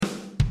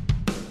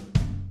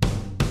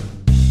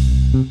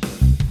Hello,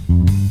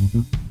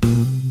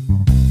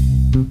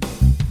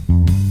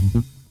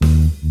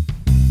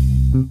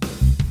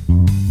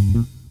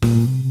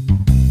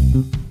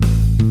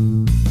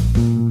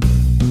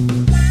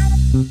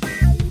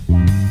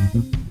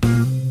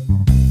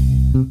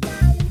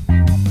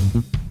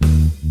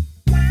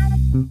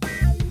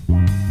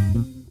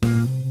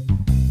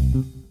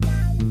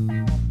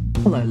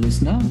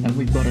 listener, and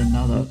we've got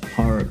another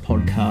pirate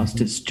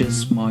podcast. It's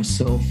just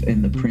myself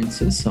and the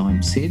Princess.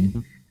 I'm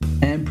Sid.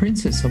 And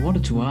Princess, I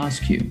wanted to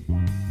ask you,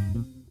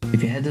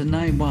 if you had to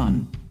name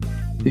one,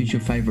 who's your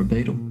favourite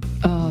Beatle?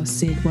 Oh,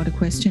 Sid, what a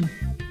question.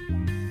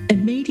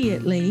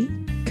 Immediately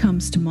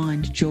comes to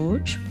mind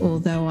George,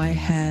 although I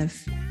have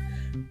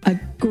a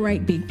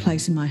great big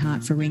place in my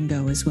heart for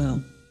Ringo as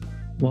well.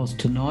 Whilst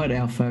tonight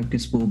our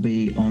focus will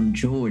be on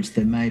George,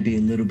 there may be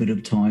a little bit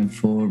of time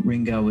for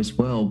Ringo as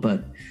well,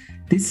 but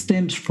this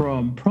stems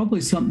from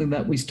probably something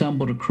that we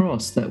stumbled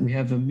across, that we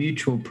have a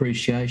mutual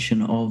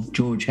appreciation of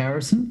George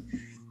Harrison,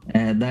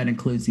 and that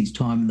includes his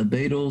time in the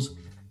Beatles,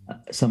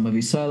 some of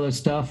his solo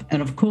stuff,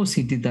 and of course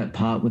he did that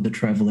part with the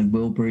Travelling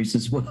Wilburys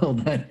as well,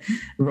 that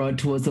right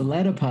towards the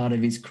latter part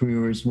of his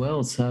career as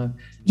well. So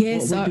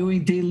yes, what we're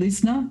doing, dear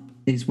listener,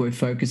 is we're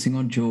focusing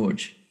on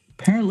George,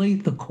 apparently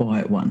the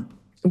quiet one.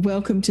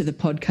 Welcome to the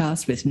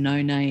podcast with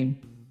no name.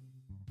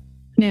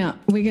 Now,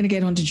 we're going to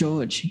get on to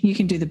George. You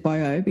can do the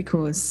bio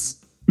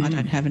because I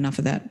don't have enough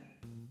of that.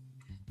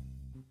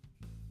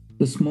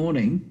 This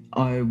morning,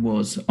 I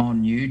was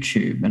on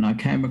YouTube and I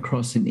came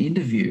across an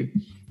interview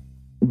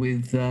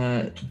with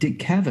Dick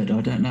Cavett.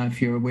 I don't know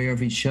if you're aware of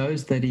his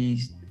shows that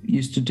he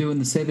used to do in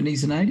the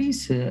 70s and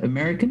 80s,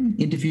 American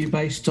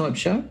interview-based type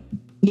show.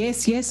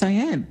 Yes, I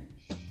am.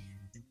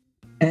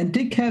 And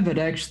Dick Cavett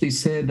actually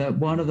said that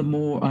one of the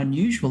more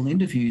unusual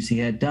interviews he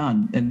had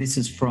done, and this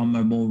is from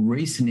a more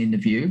recent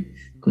interview,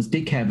 because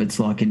Dick Cavett's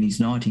like in his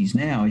 90s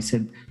now, he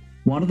said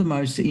one of the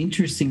most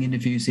interesting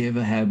interviews he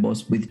ever had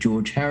was with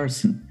George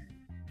Harrison,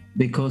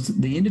 because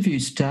the interview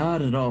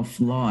started off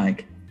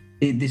like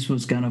this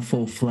was going to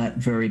fall flat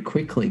very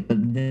quickly, but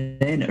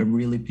then it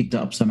really picked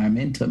up some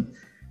momentum.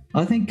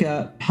 I think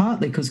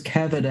partly because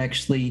Cavett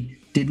actually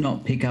did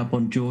not pick up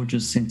on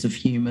George's sense of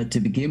humour to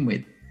begin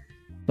with.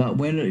 But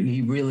when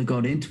he really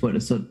got into it, I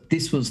thought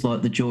this was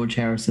like the George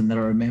Harrison that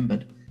I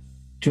remembered.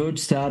 George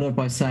started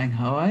by saying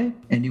hi,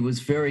 and he was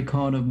very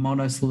kind of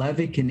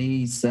monosyllabic in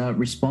his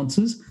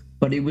responses,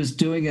 but he was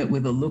doing it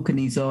with a look in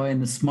his eye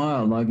and a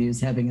smile, like he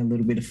was having a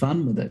little bit of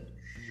fun with it.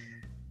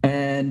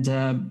 And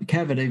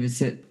Cavett even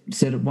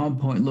said at one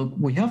point, look,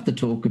 we have to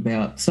talk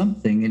about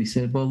something. And he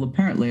said, well,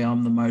 apparently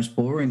I'm the most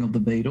boring of the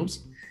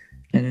Beatles.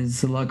 And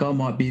it's like, I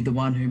might be the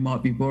one who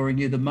might be boring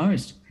you the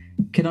most.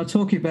 Can I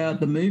talk about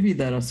the movie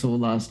that I saw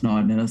last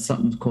night? And it's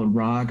something called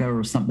Raga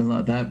or something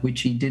like that,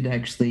 which he did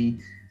actually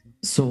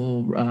saw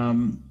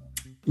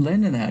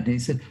Lennon at. And he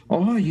said,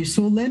 oh, you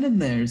saw Lennon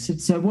there. He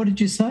said, so what did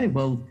you say?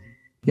 Well,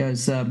 he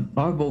goes, I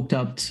walked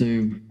up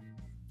to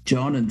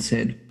John and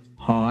said,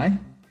 hi.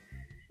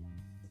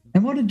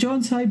 And what did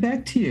John say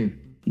back to you?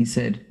 He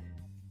said,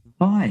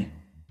 hi.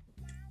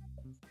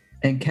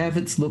 And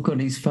Cavett's look on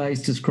his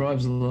face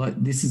describes it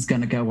like this is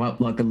going to go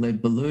up like a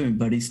lead balloon,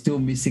 but he's still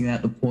missing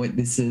out the point.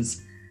 This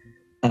is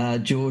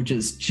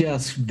George's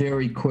just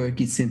very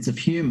quirky sense of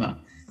humour,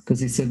 because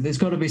he said there's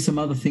got to be some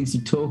other things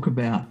to talk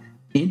about.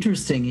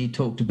 Interesting, he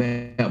talked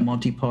about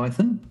Monty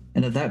Python,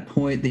 and at that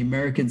point the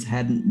Americans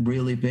hadn't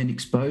really been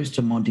exposed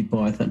to Monty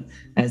Python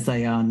as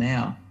they are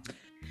now.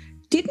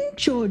 Didn't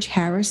George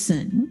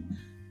Harrison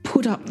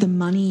put up the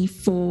money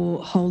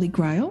for Holy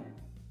Grail?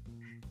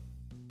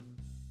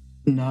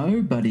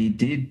 No, but he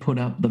did put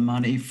up the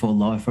money for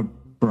Life of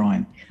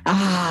Brian.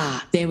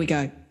 Ah, there we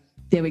go.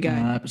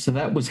 So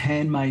that was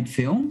Handmade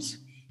Films.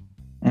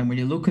 And when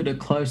you look at it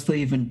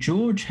closely, even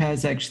George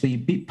has actually a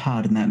bit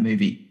part in that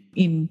movie.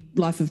 In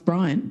Life of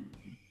Brian?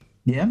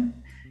 Yeah.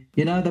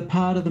 You know the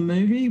part of the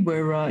movie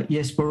where,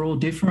 yes, we're all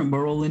different,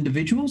 we're all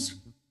individuals?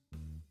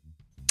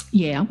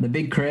 Yeah. The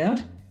big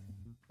crowd?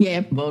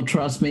 Yeah. Well,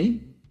 trust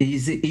me,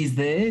 he's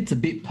there. It's a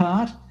bit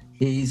part.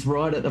 He's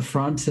right at the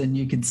front and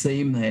you can see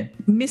him there.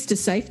 Mr.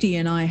 Safety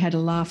and I had a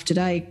laugh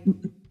today.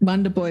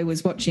 Wonderboy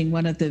was watching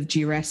one of the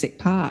Jurassic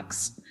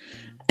Parks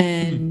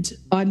and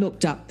I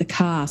looked up the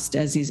cast,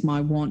 as is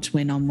my wont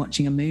when I'm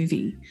watching a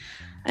movie.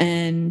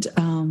 And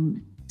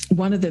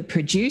one of the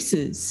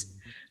producers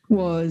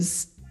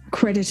was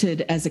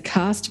credited as a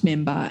cast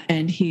member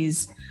and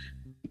his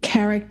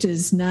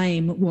character's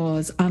name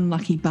was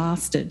Unlucky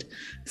Bastard.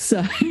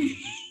 So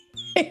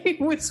he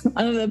was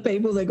one of the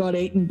people that got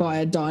eaten by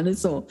a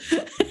dinosaur.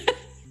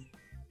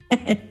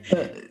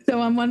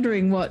 So I'm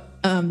wondering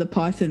what the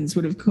Pythons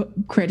would have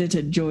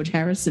credited George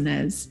Harrison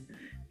as.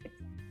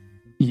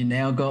 You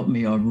now got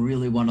me. I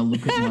really want to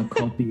look at my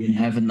copy and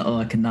have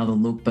another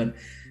look. But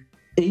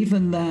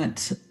even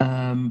that,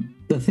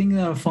 the thing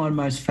that I find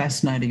most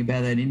fascinating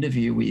about that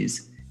interview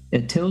is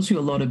it tells you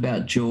a lot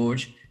about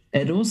George.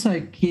 It also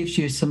gives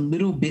you some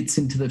little bits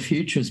into the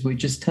future, as we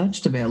just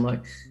touched about,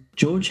 like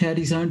George had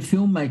his own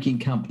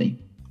filmmaking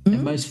company.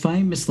 and most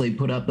famously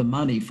put up the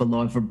money for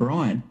Life of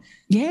Brian.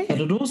 Yeah.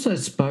 But it also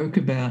spoke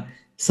about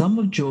some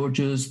of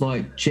George's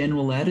like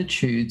general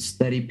attitudes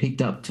that he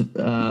picked up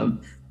to,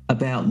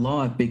 about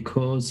life,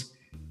 because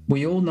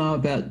we all know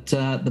about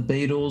the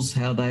Beatles,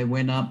 how they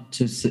went up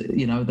to,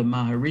 the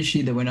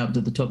Maharishi, they went up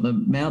to the top of the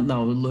mountain, they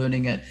were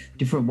learning at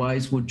different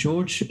ways. Well,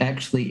 George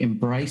actually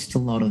embraced a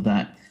lot of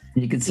that.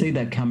 And you can see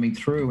that coming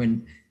through.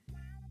 And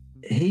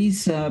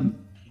his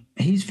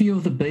view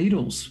of the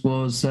Beatles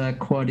was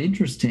quite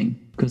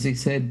interesting, because he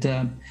said,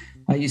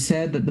 are you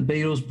sad that the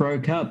Beatles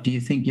broke up? Do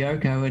you think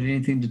Yoko had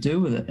anything to do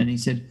with it? And he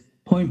said,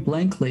 point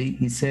blankly,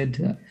 he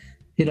said,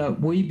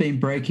 we've been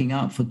breaking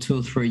up for 2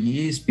 or 3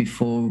 years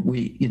before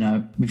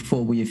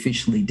we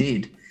officially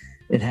did.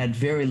 It had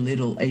very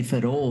little, if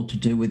at all, to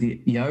do with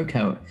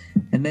Yoko.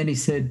 And then he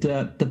said,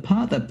 the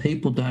part that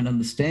people don't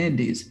understand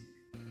is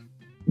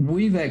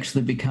we've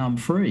actually become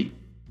free,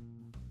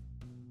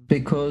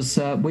 because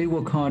we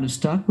were kind of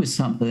stuck with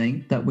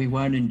something that we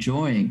weren't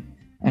enjoying,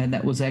 and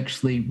that was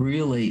actually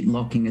really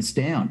locking us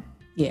down.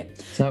 Yeah.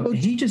 So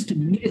he just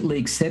immediately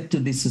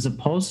accepted this as a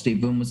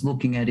positive and was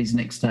looking at his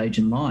next stage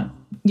in life.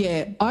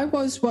 Yeah, I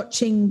was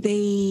watching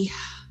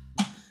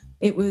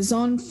it was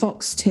on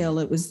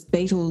Foxtel, it was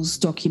Beatles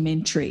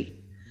documentary,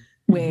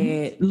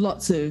 where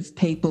lots of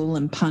people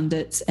and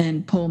pundits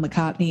and Paul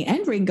McCartney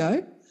and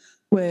Ringo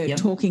were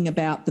talking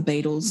about the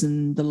Beatles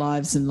and the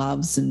lives and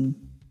loves and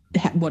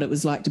what it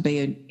was like to be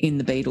in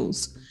the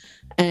Beatles.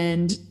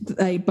 And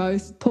they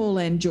both, Paul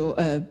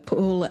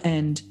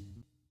and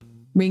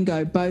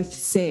Ringo both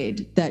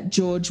said that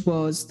George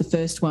was the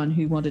first one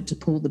who wanted to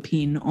pull the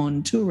pin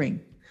on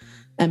touring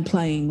and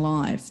playing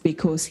live,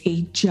 because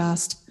he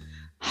just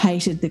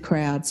hated the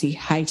crowds, he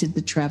hated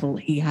the travel,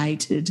 he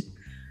hated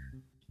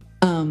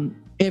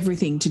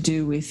everything to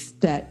do with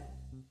that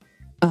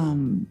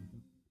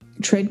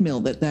treadmill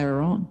that they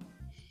were on.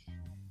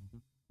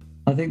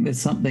 I think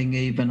there's something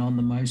even on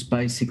the most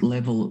basic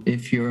level,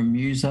 if you're a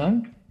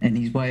muso, and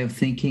his way of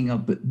thinking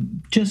of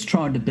just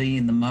trying to be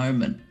in the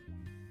moment.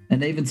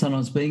 And even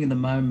sometimes being in the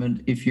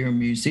moment, if you're a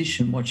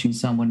musician watching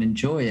someone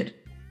enjoy it,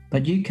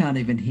 but you can't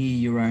even hear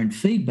your own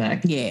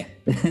feedback. Yeah.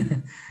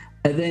 And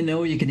then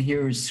all you can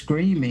hear is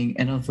screaming.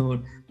 And I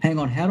thought, hang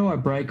on, how do I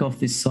break off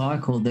this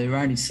cycle?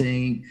 They're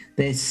seeing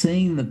the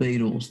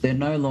Beatles. They're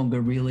no longer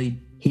really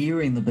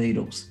hearing the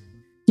Beatles.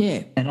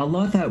 Yeah. And I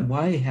like that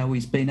way how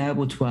he's been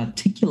able to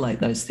articulate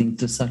those things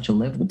to such a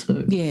level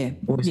too. Yeah.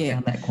 Always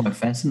found that quite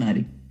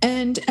fascinating.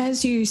 And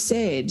as you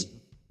said,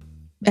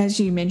 as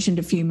you mentioned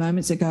a few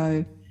moments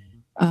ago,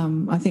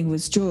 I think it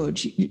was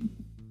George,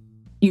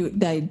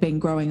 they'd been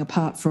growing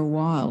apart for a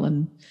while,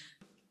 and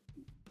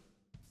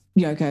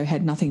Yoko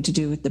had nothing to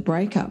do with the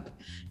breakup.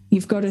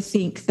 You've got to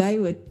think they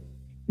were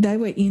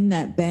in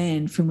that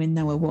band from when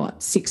they were,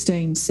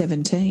 16,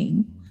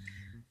 17.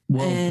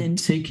 Well, and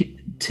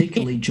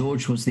particularly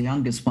George was the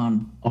youngest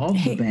one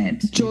of the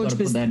band. George, you've got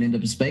to put that into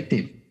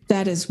perspective.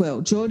 That as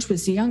well. George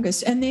was the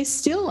youngest, and they're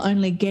still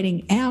only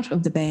getting out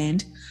of the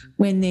band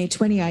when they're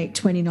 28,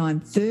 29,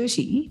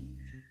 30.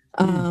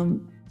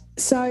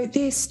 So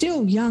they're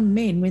still young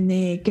men when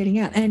they're getting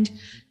out. And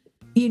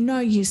you know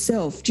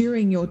yourself,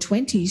 during your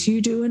 20s,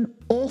 you do an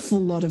awful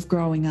lot of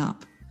growing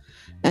up.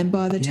 And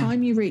by the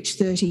time you reach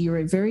 30, you're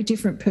a very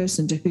different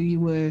person to who you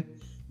were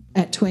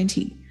at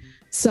 20.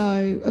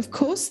 So, of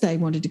course, they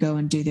wanted to go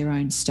and do their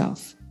own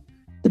stuff.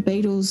 The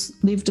Beatles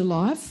lived a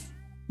life.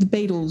 The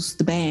Beatles,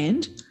 the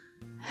band,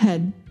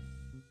 had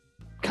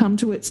come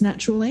to its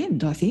natural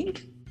end, I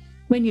think.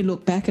 When you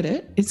look back at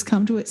it, it's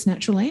come to its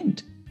natural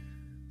end.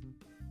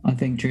 I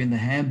think during the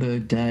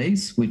Hamburg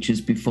days, which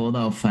is before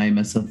they were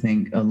famous, I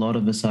think a lot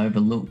of us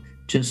overlooked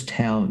just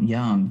how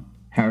young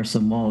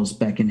Harrison was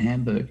back in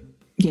Hamburg.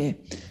 Yeah,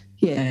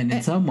 yeah. And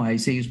in some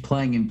ways, he was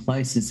playing in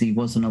places he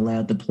wasn't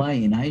allowed to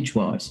play in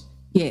age-wise.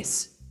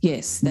 Yes.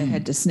 They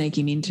had to sneak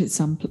him into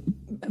some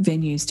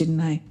venues, didn't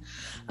they?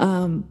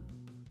 And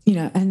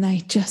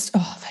they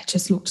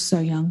just looked so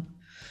young.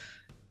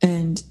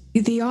 And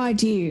the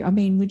idea, I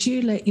mean, would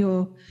you let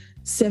your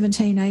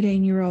 17,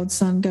 18-year-old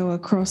son go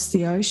across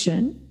the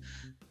ocean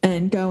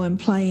and go and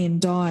play in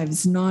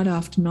dives night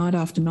after night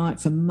after night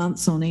for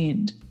months on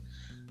end?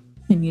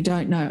 And you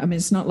don't know. I mean,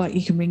 it's not like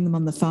you can ring them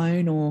on the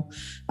phone or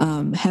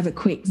have a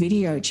quick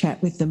video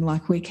chat with them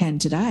like we can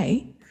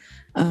today.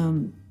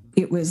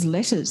 It was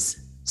letters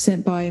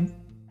sent by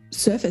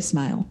surface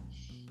mail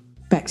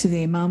back to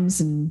their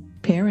mums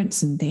and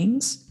parents and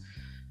things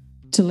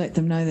to let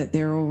them know that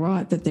they're all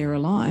right, that they're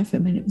alive. I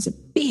mean, it was a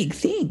big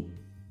thing.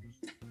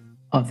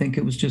 I think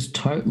it was just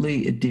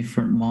totally a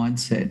different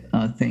mindset.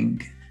 I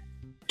think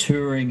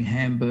touring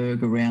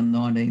Hamburg around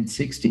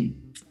 1960,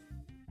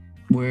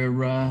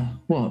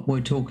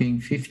 we're talking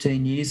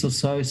 15 years or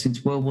so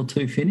since World War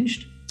II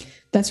finished?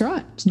 That's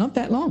right. It's not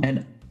that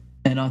long.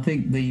 And I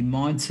think the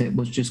mindset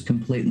was just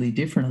completely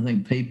different. I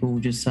think people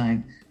were just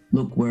saying,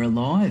 look, we're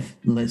alive.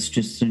 Let's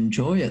just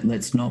enjoy it.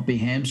 Let's not be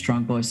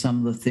hamstrung by some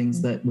of the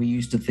things that we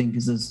used to think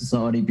as a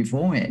society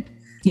beforehand.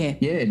 Yeah.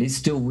 Yeah, it is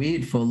still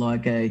weird for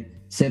like a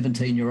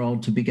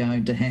 17-year-old to be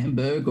going to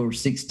Hamburg, or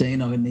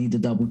 16. I need to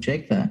double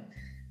check that.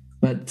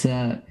 But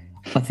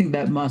I think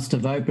that must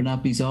have opened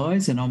up his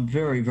eyes, and I'm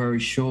very, very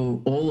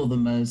sure all of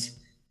them as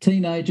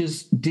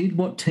teenagers did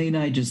what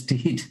teenagers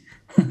did.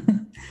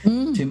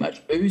 Too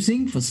much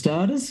boozing, for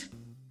starters.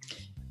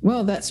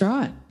 Well, that's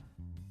right.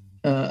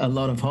 A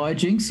lot of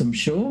hijinks, I'm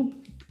sure,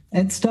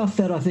 and stuff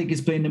that I think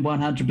has been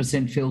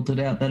 100% filtered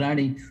out that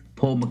only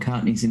Paul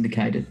McCartney's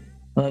indicated.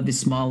 I love this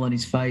smile on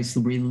his face,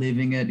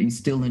 reliving it. He's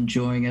still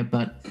enjoying it,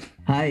 but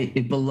hey,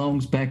 it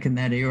belongs back in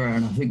that era,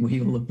 and I think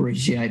we all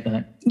appreciate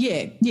that.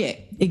 Yeah,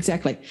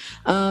 exactly.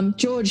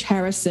 George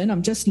Harrison,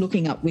 I'm just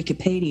looking up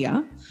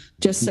Wikipedia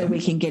just so we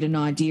can get an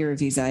idea of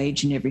his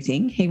age and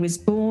everything. He was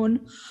born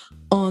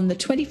on the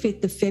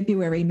 25th of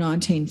February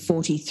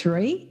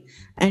 1943,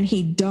 and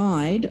he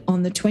died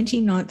on the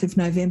 29th of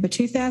November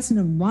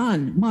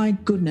 2001. My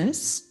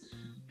goodness.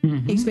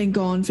 He's been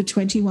gone for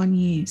 21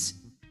 years.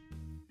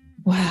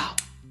 Wow.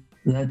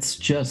 That's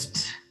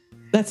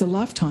a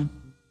lifetime.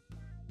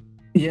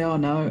 Yeah, I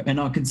know. And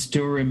I can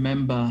still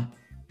remember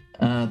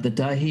the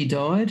day he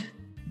died.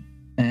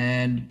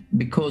 And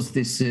because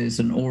this is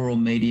an oral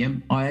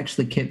medium, I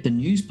actually kept the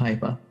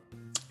newspaper.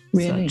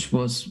 Really?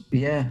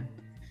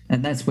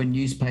 And that's when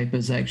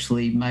newspapers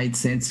actually made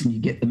sense, and you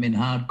get them in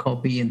hard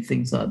copy and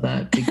things like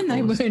that. And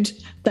they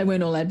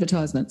weren't all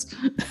advertisements.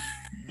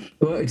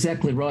 Well,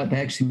 exactly right. They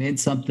actually meant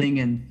something,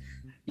 and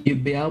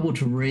you'd be able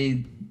to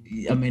read.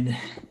 I mean,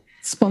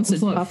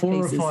 sponsored it was like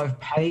 4 pieces. or 5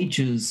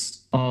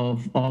 pages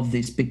of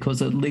this,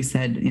 because at least they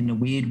had, in a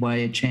weird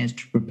way, a chance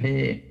to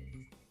prepare.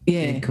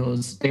 Yeah.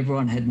 Because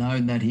everyone had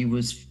known that he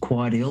was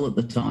quite ill at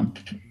the time.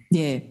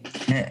 Yeah.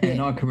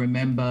 And I can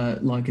remember,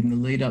 like, in the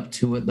lead up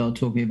to it, they were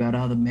talking about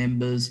other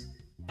members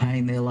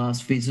paying their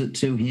last visit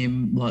to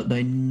him. Like,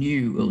 they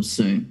knew it was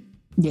soon.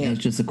 Yeah. It was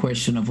just a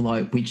question of,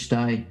 like, which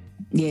day.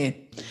 Yeah.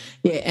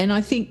 Yeah. And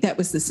I think that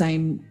was the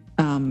same,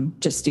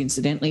 just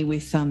incidentally,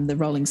 with the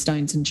Rolling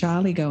Stones and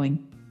Charlie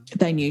going.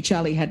 They knew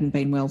Charlie hadn't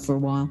been well for a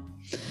while.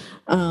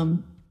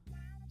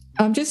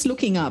 I'm just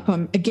looking up.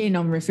 I'm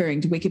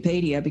referring to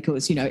Wikipedia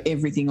because,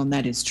 everything on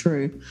that is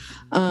true.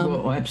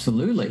 Well,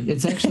 absolutely.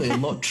 It's actually a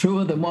lot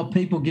truer than what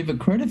people give it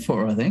credit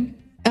for, I think.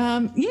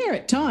 Yeah,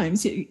 at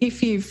times.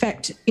 If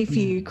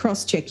you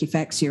cross-check your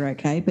facts, you're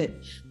okay, but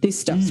this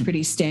stuff's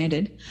pretty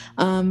standard.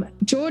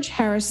 George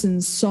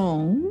Harrison's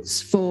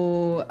songs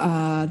for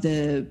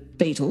the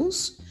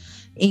Beatles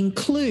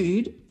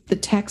include The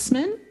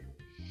Taxman,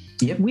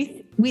 Yep.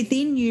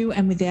 Within You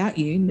and Without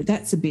You.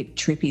 That's a bit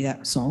trippy,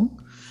 that song.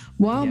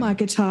 While My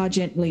Guitar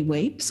Gently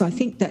Weeps, I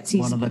think that's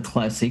one of the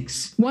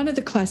classics. One of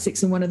the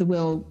classics and one of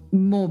the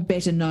more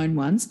better known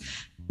ones.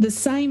 The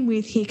same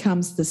with Here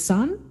Comes the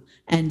Sun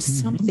and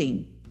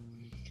Something.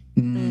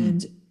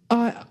 And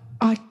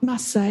I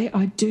must say,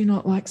 I do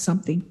not like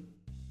Something.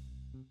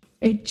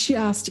 It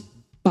just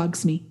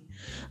bugs me.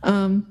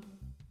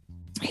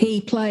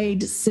 He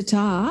played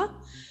sitar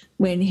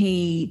when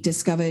he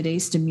discovered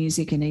Eastern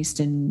music and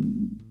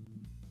Eastern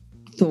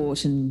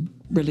thought and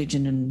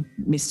religion and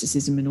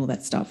mysticism and all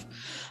that stuff.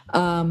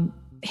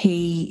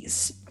 He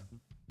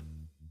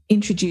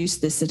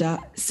introduced the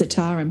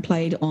sitar and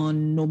played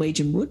on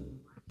Norwegian Wood.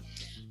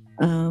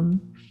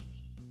 And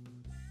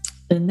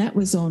that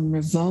was on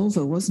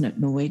Revolver, wasn't it,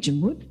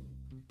 Norwegian Wood?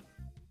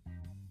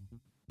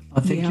 I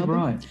think you're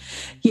right.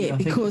 Yeah,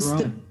 because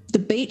the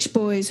Beach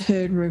Boys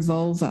heard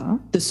Revolver.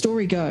 The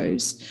story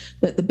goes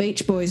that the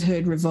Beach Boys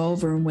heard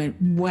Revolver and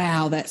went,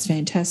 wow, that's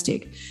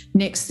fantastic.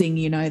 Next thing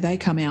you know, they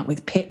come out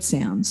with Pet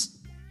Sounds.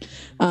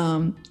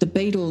 The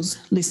Beatles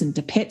listened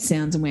to Pet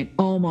Sounds and went,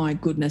 oh, my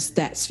goodness,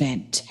 that's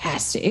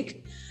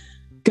fantastic.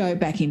 Go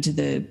back into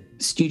the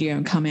studio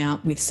and come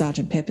out with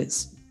Sgt.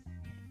 Pepper's.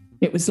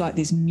 It was like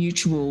this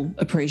mutual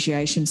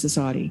appreciation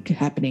society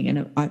happening,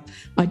 and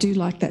I do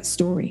like that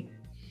story.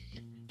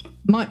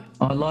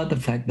 I like the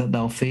fact that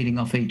they're feeding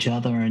off each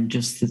other and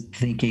just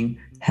thinking,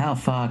 how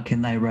far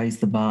can they raise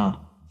the bar?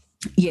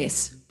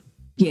 Yes,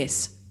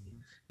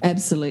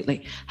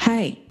 absolutely.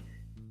 Hey,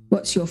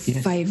 what's your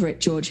favourite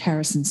George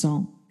Harrison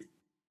song?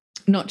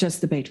 Not just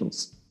the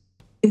Beatles.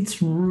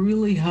 It's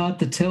really hard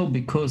to tell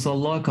because I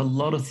like a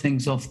lot of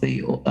things off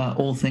the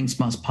All Things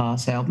Must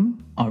Pass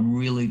album. I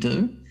really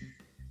do.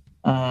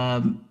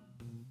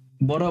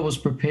 What I was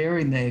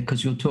preparing there,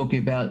 because you're talking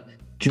about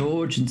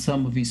George and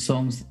some of his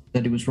songs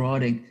that he was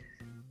writing.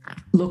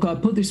 Look, I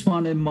put this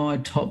one in my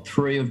top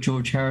 3 of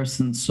George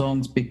Harrison's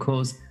songs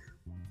because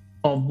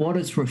of what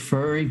it's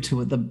referring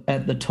to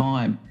at the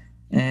time.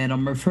 And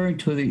I'm referring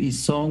to his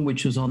song,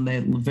 which was on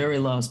their very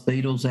last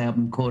Beatles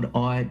album called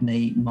I,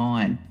 Me,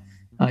 Mine.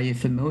 Are you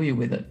familiar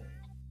with it?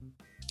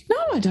 No,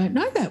 I don't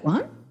know that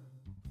one.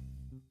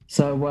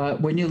 So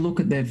when you look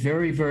at their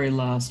very, very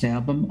last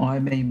album, I,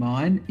 Me,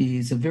 Mine,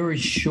 is a very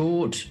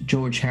short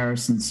George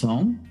Harrison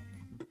song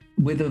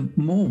with a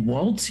more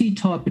waltzy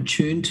type of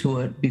tune to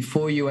it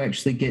before you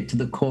actually get to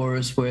the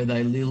chorus where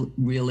they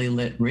really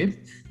let rip.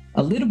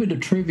 A little bit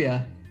of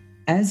trivia.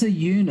 As a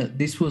unit,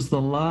 this was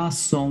the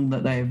last song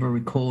that they ever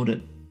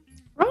recorded.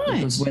 Right.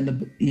 Because when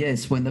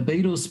the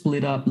Beatles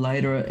split up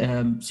later,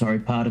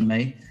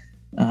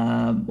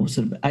 was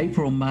it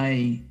April,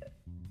 May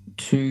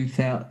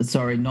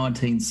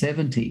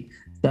 1970.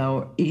 They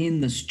were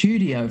in the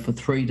studio for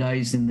 3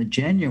 days in the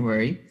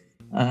January,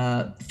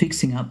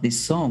 fixing up this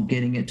song,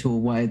 getting it to a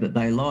way that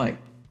they like.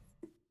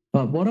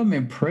 But what I'm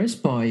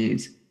impressed by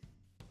is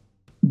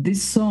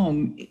this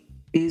song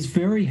is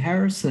very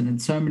Harrison in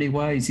so many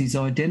ways. He's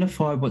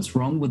identified what's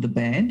wrong with the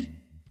band,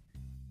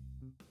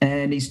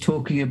 and he's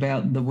talking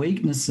about the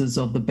weaknesses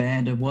of the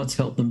band and what's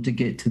helped them to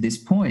get to this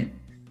point.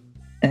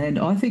 And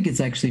I think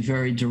it's actually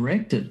very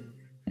directed.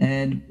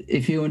 And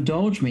if you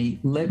indulge me,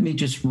 let me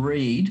just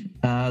read,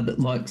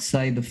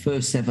 say, the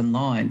first 7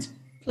 lines.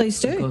 Please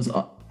do. Because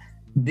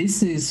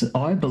this is,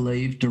 I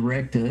believe,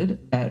 directed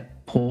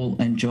at Paul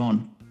and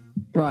John.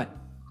 Right.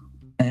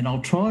 And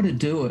I'll try to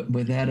do it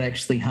without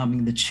actually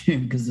humming the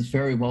tune because it's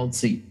very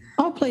waltzy.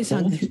 Oh, please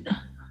hum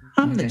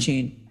the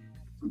tune.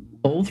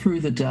 All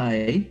through the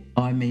day,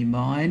 I me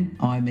mine,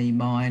 I me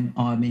mine,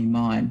 I me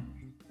mine.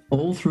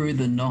 All through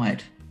the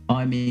night,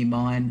 I me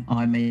mine,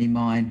 I me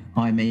mine,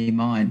 I me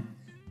mine.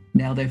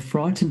 Now they're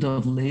frightened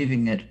of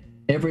leaving it.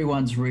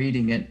 Everyone's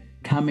reading it,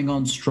 coming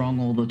on strong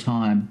all the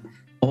time.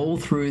 All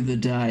through the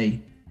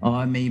day,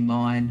 I me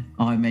mine,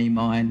 I me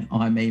mine,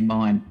 I me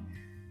mine.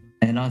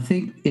 And I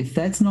think if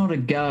that's not a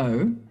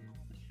go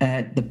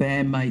at the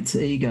bandmates'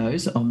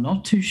 egos, I'm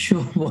not too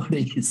sure what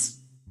is.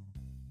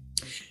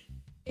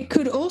 It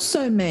could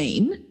also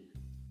mean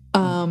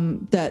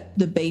that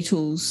the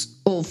Beatles,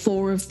 all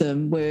 4 of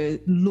them, were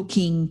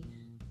looking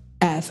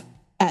at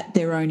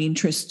their own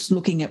interests,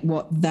 looking at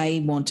what they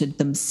wanted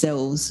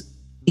themselves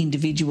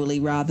individually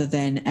rather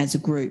than as a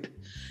group,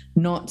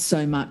 not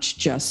so much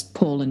just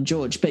Paul and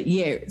George. But,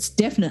 yeah, it's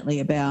definitely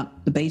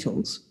about the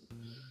Beatles.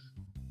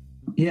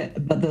 Yeah,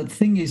 but the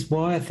thing is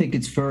why I think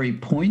it's very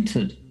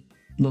pointed.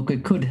 Look,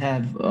 it could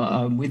have,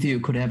 with you,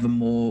 it could have a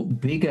more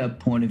bigger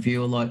point of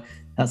view, like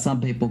how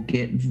some people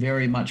get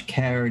very much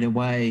carried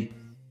away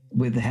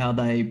with how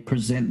they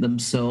present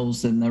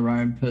themselves and their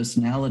own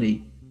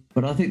personality.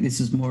 But I think this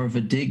is more of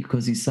a dig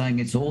because he's saying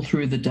it's all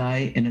through the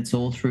day and it's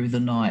all through the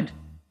night.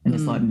 And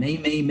it's like me,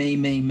 me, me,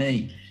 me,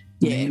 me.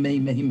 Yeah. Me,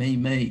 me, me, me,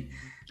 me.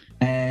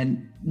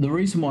 And the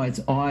reason why it's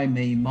I,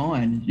 me,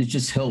 mine, it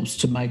just helps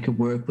to make it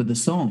work with the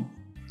song.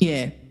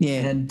 Yeah,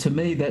 yeah. And to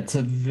me, that's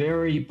a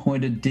very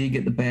pointed dig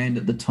at the band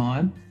at the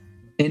time.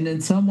 And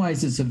in some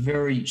ways, it's a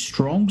very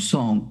strong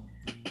song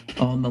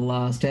on the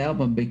last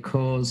album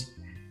because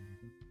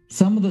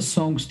some of the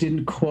songs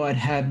didn't quite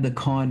have the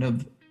kind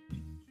of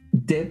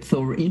depth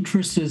or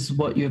interest as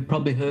what you've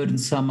probably heard in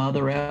some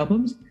other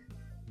albums.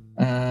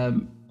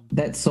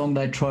 That song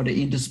they tried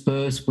to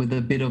intersperse with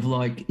a bit of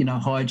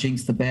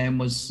hijinks the band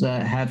was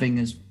having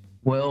as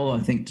well, I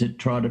think, to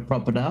try to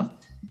prop it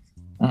up.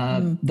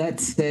 That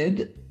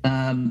said,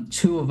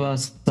 Two of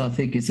Us, I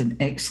think, is an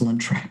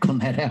excellent track on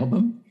that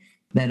album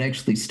that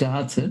actually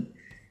starts it.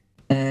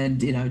 And,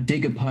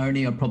 Dig a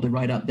Pony, I'll probably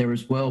rate up there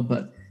as well.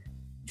 But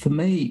for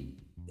me,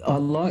 I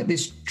like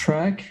this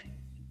track,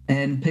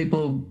 and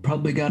people are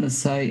probably going to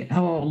say,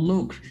 oh,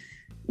 look,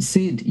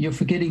 Sid, you're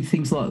forgetting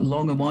things like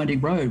Long and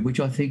Winding Road, which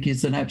I think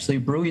is an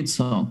absolutely brilliant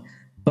song.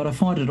 But I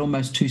find it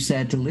almost too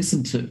sad to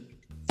listen to.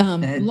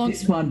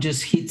 This one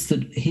just hits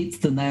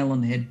the nail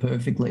on the head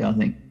perfectly, I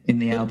think, in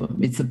the album.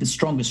 It's the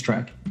strongest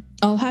track.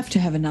 I'll have to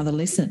have another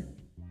listen.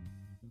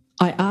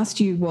 I asked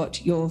you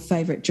what your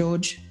favourite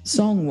George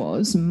song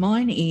was.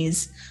 Mine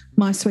is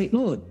My Sweet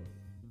Lord.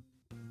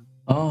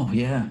 Oh,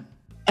 yeah.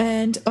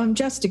 And I'm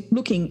just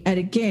looking at,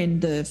 again,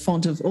 the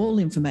font of all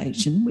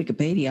information,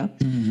 Wikipedia,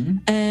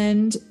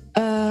 and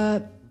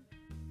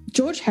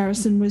George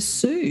Harrison was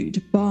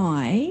sued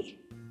by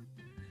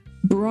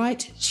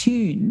Bright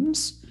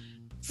Tunes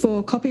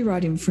for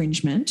copyright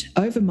infringement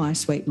over My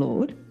Sweet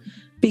Lord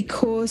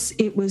because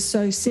it was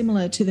so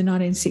similar to the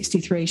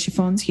 1963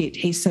 Chiffons hit,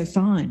 He's So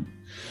Fine.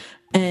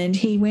 And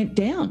he went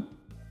down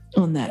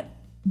on that.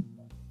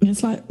 And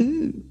it's like,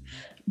 ooh.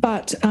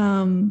 But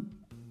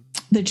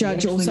the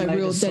judge also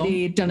ruled that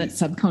he had done it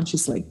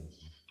subconsciously.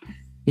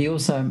 He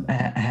also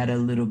had a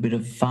little bit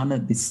of fun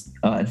at this,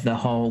 the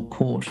whole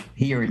court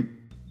hearing.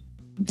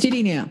 Did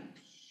he now?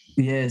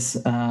 Yes,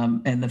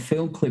 and the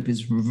film clip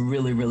is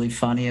really, really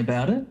funny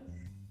about it.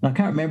 I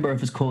can't remember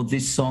if it's called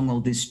This Song or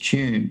This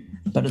Tune,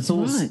 but it's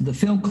also the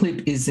film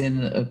clip is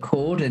in a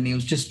court, and he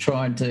was just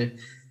trying to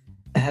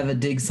have a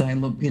dig saying,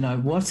 look,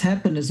 what's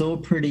happened is all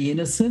pretty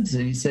innocent.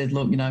 And he said,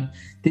 look,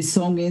 this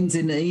song ends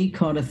in E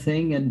kind of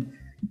thing. And,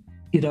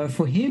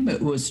 for him,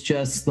 it was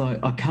just like,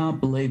 I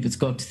can't believe it's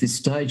got to this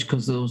stage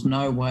because there was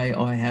no way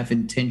I have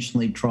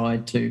intentionally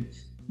tried to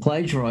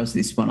plagiarize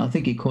this one. I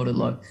think he called it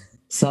like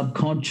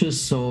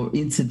subconscious or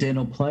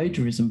incidental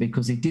plagiarism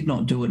because he did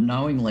not do it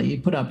knowingly. He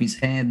put up his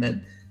hand that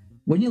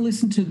when you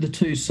listen to the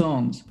two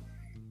songs,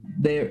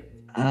 they're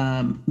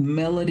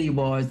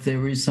melody-wise,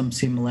 there is some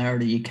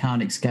similarity. You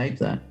can't escape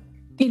that.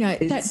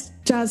 That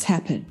does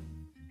happen.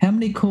 How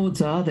many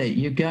chords are there?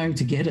 You're going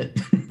to get it.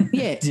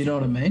 Yeah. Do you know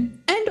what I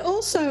mean? And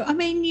also,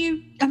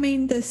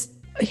 this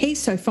He's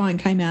So Fine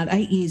came out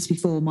 8 years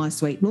before My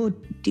Sweet Lord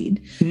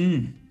did.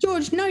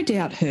 George no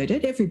doubt heard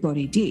it.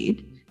 Everybody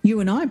did.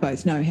 You and I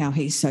both know how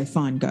He's So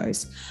Fine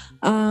goes.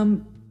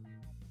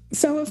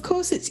 So, of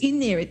course, it's in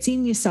there. It's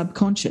in your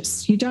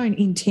subconscious. You don't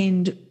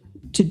intend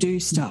to do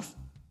stuff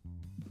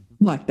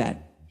like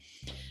that.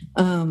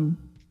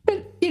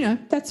 But,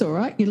 that's all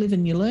right. You live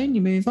and you learn,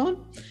 you move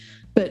on.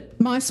 But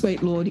My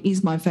Sweet Lord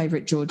is my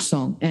favourite George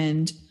song.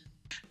 And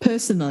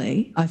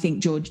personally, I think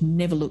George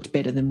never looked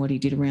better than what he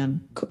did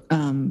around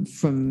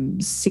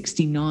from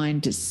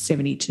 69 to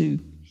 72.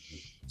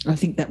 I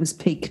think that was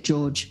peak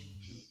George.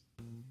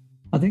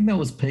 I think that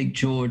was peak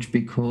George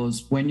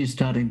because when you're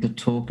starting to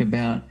talk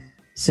about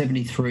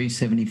 73,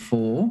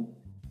 74,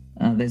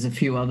 there's a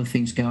few other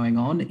things going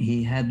on.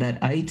 He had that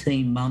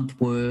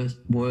 18-month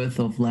worth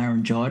of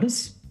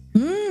laryngitis.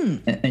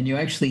 And you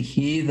actually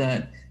hear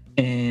that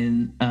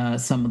in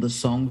some of the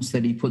songs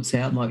that he puts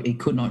out, like He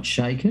Could Not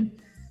Shake It.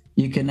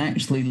 You can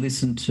actually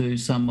listen to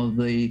some of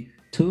the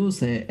tours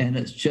there and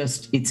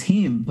it's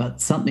him,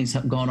 but something's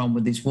gone on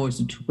with his voice.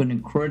 It took an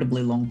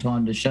incredibly long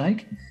time to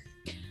shake.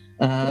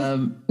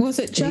 Was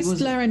it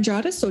just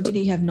laryngitis or did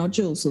he have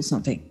nodules or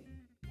something?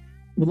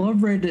 Well,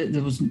 I've read it,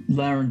 there was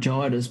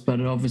laryngitis,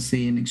 but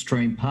obviously in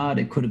extreme part,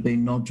 it could have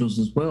been nodules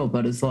as well,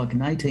 but it's like an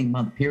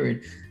 18-month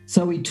period.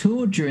 So he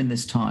toured during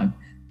this time,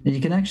 and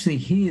you can actually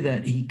hear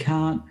that he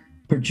can't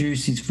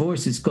produce his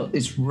voice. It's got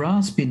this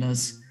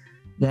raspiness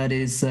that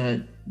is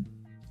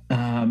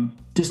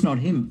just not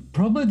him.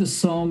 Probably the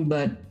song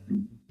that,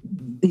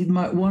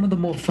 one of the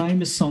more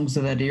famous songs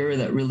of that era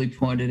that really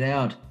pointed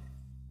out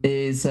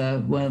is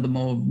one of the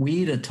more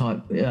weirder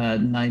type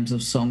names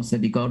of songs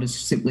that he got is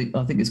simply,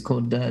 I think it's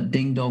called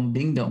Ding Dong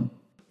Ding Dong,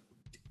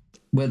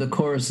 where the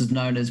chorus is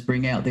known as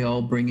Bring Out the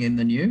Old, Bring in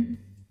the New.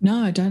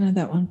 No, I don't know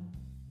that one.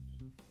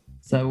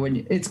 So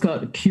it's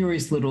got a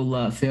curious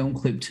little film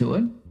clip to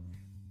it.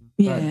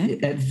 Yeah.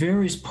 But at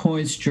various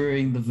points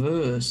during the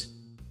verse,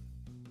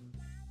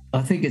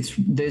 I think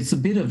there's a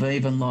bit of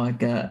even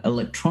like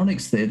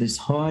electronics there that's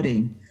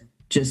hiding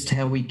just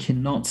how he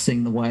cannot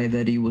sing the way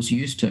that he was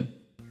used to.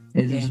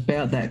 It was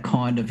about that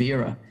kind of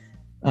era.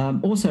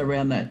 Also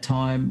around that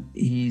time,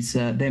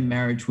 their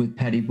marriage with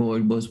Paddy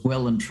Boyd was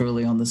well and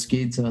truly on the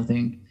skids, I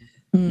think.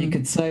 You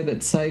could say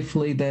that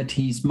safely that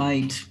his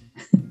mate,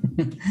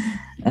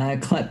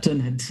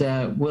 Clapton,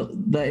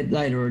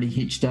 they'd already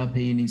hitched up,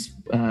 he and his,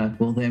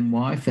 then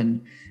wife,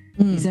 and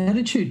his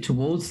attitude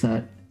towards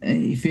that,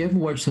 if you ever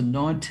watched the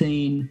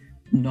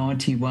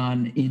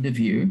 1991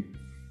 interview,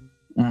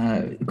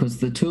 because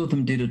the two of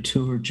them did a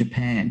tour of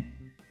Japan,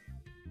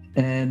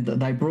 and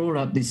they brought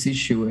up this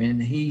issue,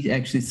 and he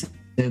actually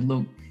said,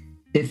 look,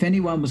 if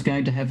anyone was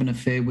going to have an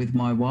affair with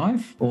my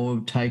wife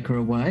or take her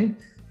away,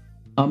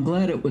 I'm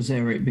glad it was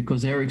Eric,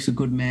 because Eric's a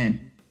good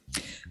man.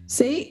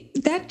 See,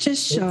 that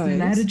just shows...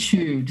 It's an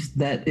attitude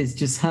that is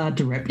just hard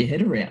to wrap your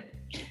head around.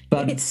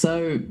 But it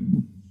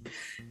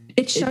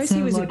shows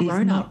he was a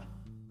grown-up.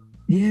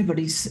 Yeah, but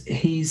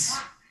he's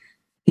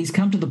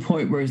come to the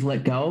point where he's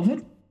let go of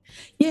it.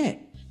 Yeah,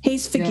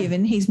 he's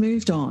forgiven, he's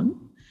moved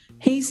on.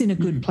 He's in a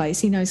good place.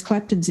 He knows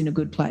Clapton's in a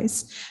good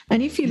place.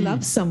 And if you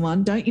love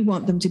someone, don't you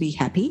want them to be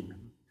happy?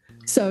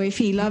 So if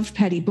he loved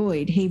Paddy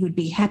Boyd, he would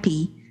be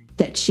happy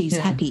that she's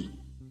happy.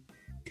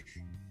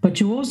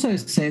 But you also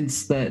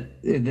sense that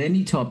with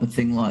any type of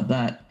thing like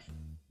that,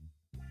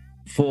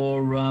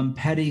 for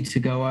Paddy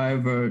to go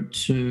over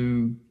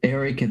to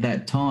Eric at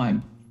that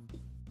time,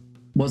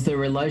 was their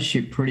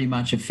relationship pretty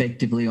much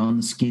effectively on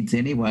the skids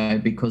anyway,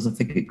 because I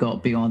think it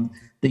got beyond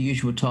the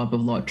usual type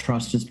of like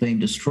trust has been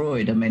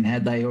destroyed. I mean,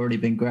 had they already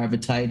been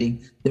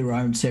gravitating their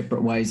own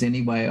separate ways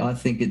anyway, I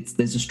think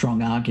there's a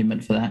strong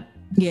argument for that.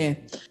 Yeah.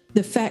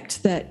 The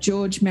fact that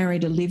George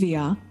married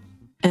Olivia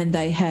and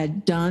they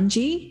had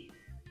Danji,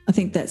 I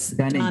think that's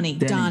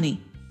Dani.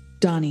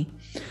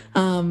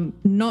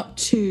 Not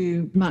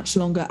too much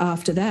longer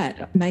after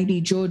that,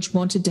 maybe George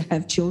wanted to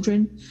have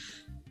children.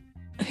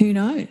 Who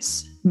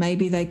knows?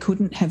 Maybe they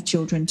couldn't have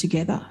children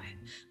together.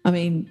 I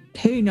mean,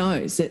 who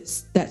knows?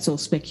 That's all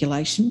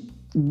speculation,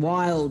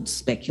 wild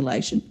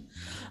speculation,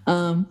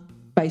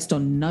 based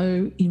on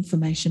no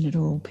information at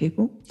all,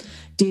 people.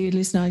 Dear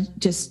listener,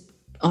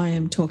 I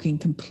am talking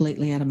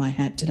completely out of my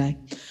hat today.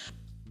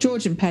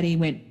 George and Paddy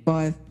went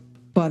by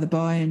the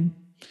by, and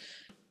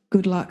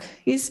good luck.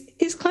 Is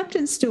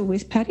Clapton still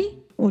with Paddy,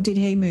 or did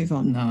he move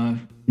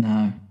on?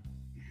 No.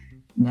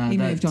 He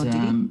moved on,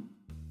 did he?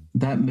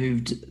 They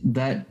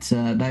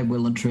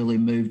well and truly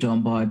moved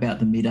on by about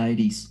the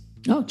mid-'80s.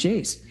 Oh,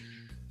 geez.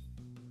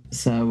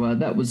 So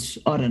that was,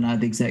 I don't know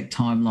the exact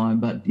timeline,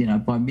 but,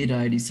 by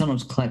mid-'80s,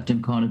 sometimes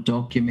Clapton kind of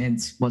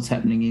documents what's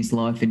happening in his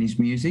life and his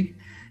music.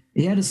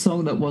 He had a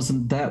song that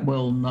wasn't that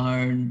well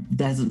known,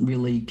 hasn't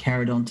really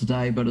carried on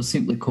today, but it's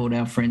simply called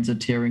Our Friends Are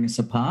Tearing Us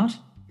Apart.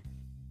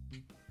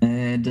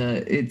 And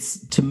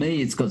to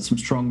me, it's got some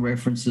strong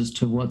references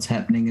to what's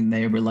happening in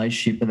their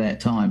relationship at that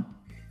time.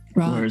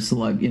 Right. Whereas,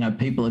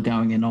 people are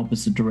going in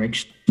opposite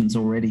directions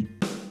already.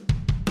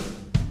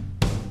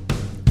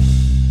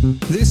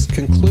 This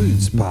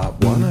concludes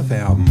part 1 of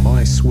our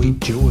My Sweet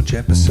George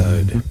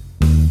episode.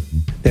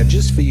 Now,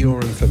 just for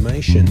your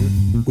information,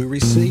 we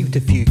received a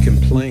few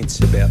complaints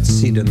about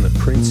Sid and the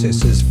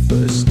Princess's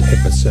first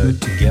episode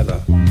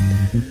together.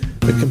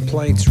 The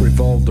complaints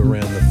revolved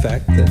around the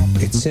fact that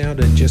it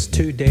sounded just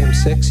too damn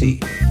sexy.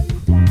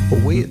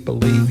 But we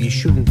believe you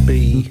shouldn't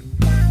be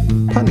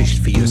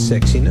punished for your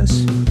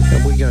sexiness,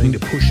 and we're going to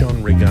push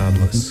on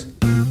regardless.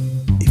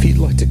 If you'd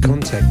like to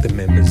contact the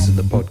members of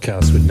the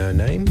Podcast with No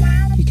Name,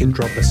 you can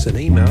drop us an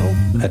email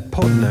at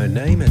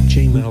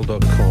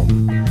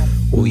podnoname@gmail.com,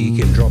 or you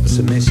can drop us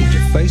a message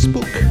at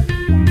Facebook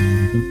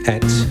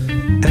at